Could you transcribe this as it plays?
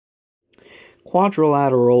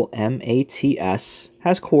quadrilateral MATS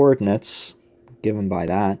has coordinates given by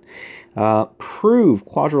that. Prove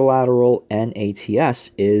quadrilateral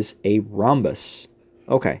NATS is a rhombus.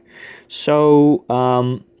 Okay, so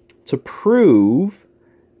to prove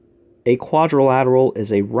a quadrilateral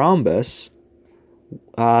is a rhombus,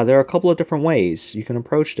 there are a couple of different ways you can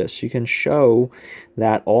approach this. You can show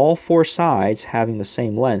that all four sides having the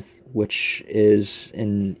same length, which is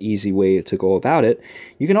an easy way to go about it.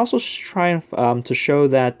 You can also try to show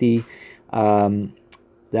that the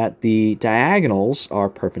diagonals are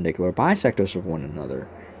perpendicular bisectors of one another.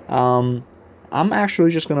 I'm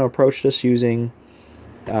actually just going to approach this using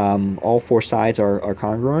all four sides are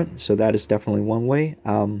congruent, so that is definitely one way.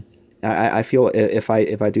 I feel if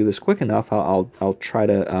I do this quick enough, I'll try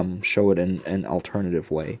to show it in an alternative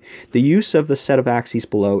way. The use of the set of axes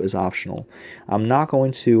below is optional. I'm not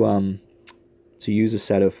going to use a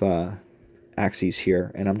set of axes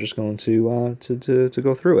here, and I'm just going to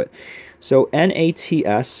go through it. So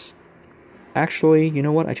NATS. Actually, you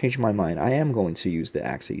know what? I changed my mind. I am going to use the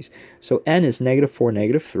axes. So N is -4,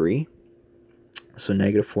 -3. So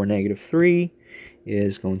 -4, -3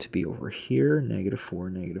 is going to be over here,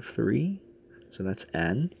 -4, -3. So that's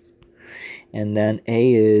N. And then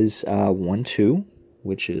A is 1, 2,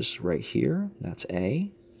 which is right here. That's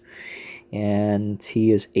A. And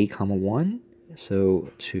T is 8, 1. So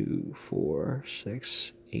 2, 4,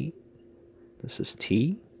 6, 8. This is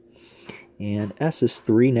T. And S is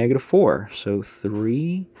 3, -4. So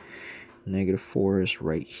 3, -4 is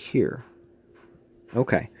right here.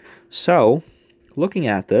 Okay, so looking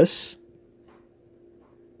at this,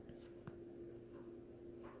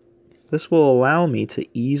 this will allow me to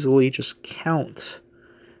easily just count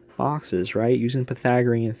boxes, right, using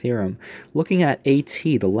Pythagorean theorem. Looking at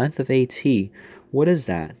AT, the length of AT, what is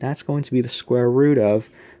that? That's going to be the square root of,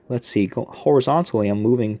 let's see, horizontally I'm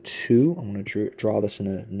moving 2. I'm going to draw this in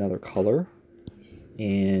another color,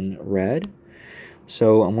 in red.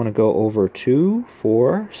 So I'm going to go over 2,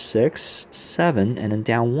 4, 6, 7, and then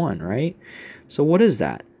down 1, right? So what is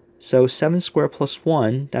that? So 7 squared plus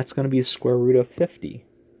 1, that's going to be the square root of 50.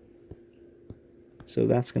 So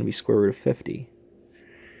that's going to be square root of 50.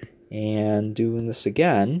 And doing this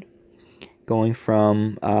again, going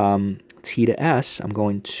from T to S, I'm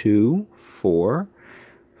going 2, 4,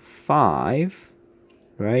 5,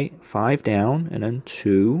 right? 5 down, and then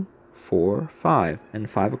 2, 4, 5, and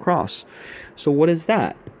 5 across. So what is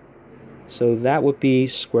that? So that would be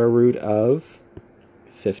square root of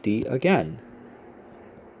 50 again,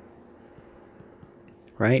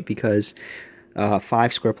 right? Because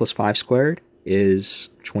 5 squared plus 5 squared is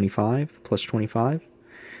 25 plus 25,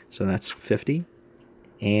 so that's 50.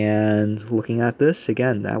 And looking at this,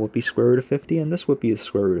 again, that would be square root of 50, and this would be the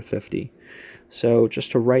square root of 50. So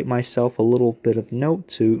just to write myself a little bit of note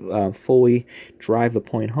to fully drive the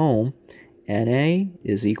point home, NA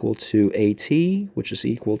is equal to AT, which is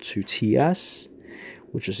equal to TS,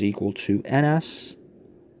 which is equal to NS,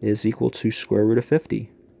 is equal to square root of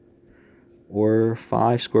 50, or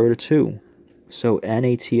 5 square root of 2. So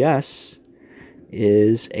NATS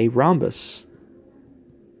is a rhombus.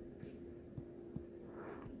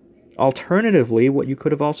 Alternatively, what you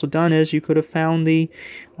could have also done is you could have found the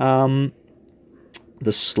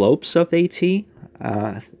slopes of AT.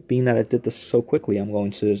 Being that I did this so quickly, I'm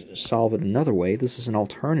going to solve it another way. This is an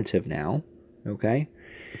alternative now, okay?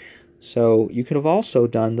 So you could have also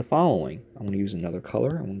done the following. I'm going to use another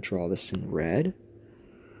color. I'm going to draw this in red.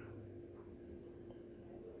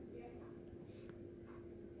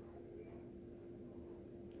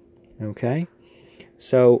 Okay,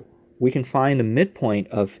 so we can find the midpoint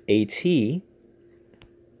of AT,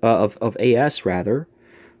 of AS rather,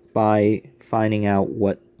 by finding out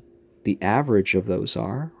what the average of those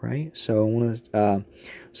are, right? So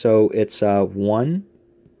so it's 1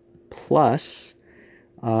 plus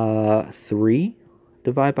 3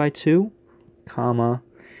 divided by 2, comma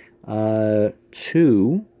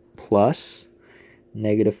 2 plus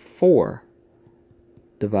 -4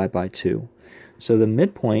 divided by 2. So the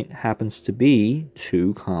midpoint happens to be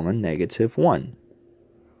 2, -1.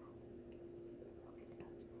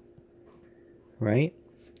 Right?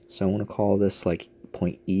 So I want to call this like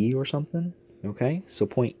point E or something. Okay? So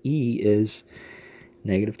point E is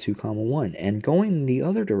 -2, 1. And going in the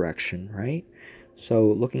other direction, right?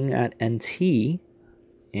 So looking at NT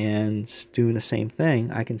and doing the same thing,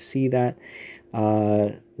 I can see that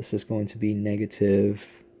this is going to be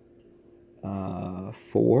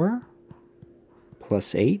 -4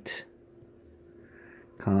 plus 8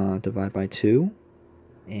 divided by 2,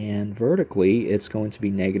 and vertically it's going to be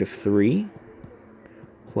 -3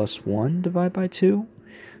 plus 1 divided by 2.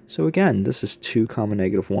 So again, this is 2 comma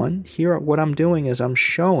negative 1. Here, what I'm doing is I'm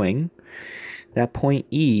showing that point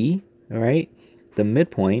E, all right, the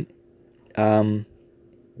midpoint,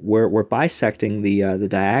 we're bisecting the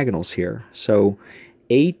diagonals here. So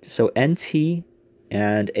NT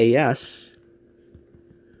and AS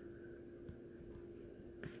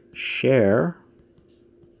share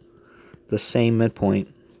the same midpoint.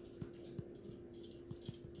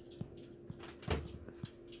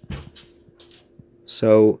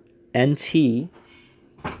 So NT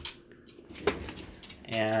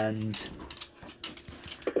and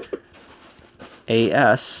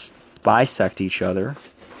AS bisect each other.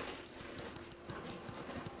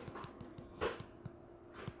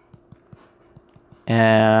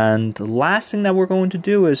 And the last thing that we're going to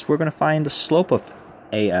do is we're going to find the slope of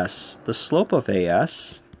AS. The slope of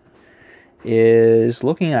AS is,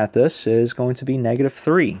 looking at this, is going to be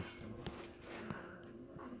 -3.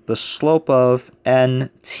 The slope of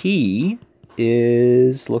NT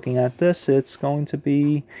is, looking at this, it's going to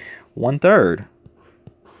be 1/3.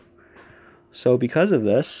 So because of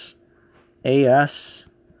this, AS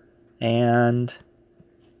and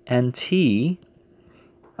NT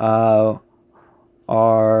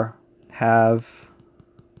have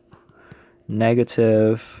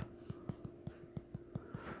negative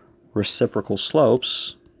reciprocal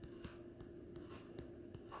slopes.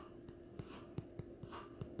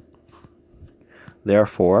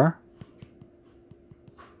 Therefore,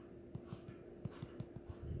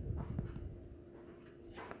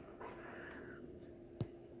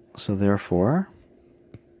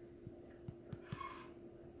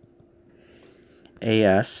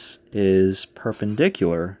 AS is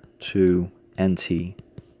perpendicular to NT.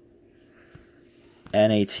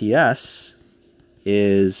 NATS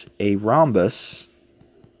is a rhombus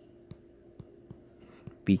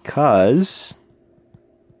because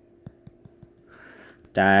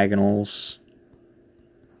diagonals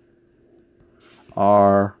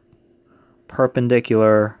are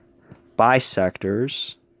perpendicular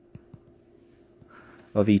bisectors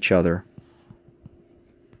of each other.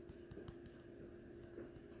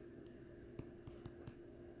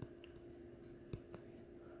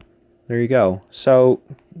 There you go. So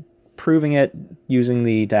proving it using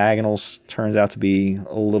the diagonals turns out to be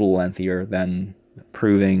a little lengthier than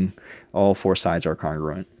proving all 4 sides are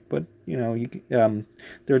congruent. But, you know,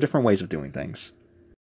 there are different ways of doing things.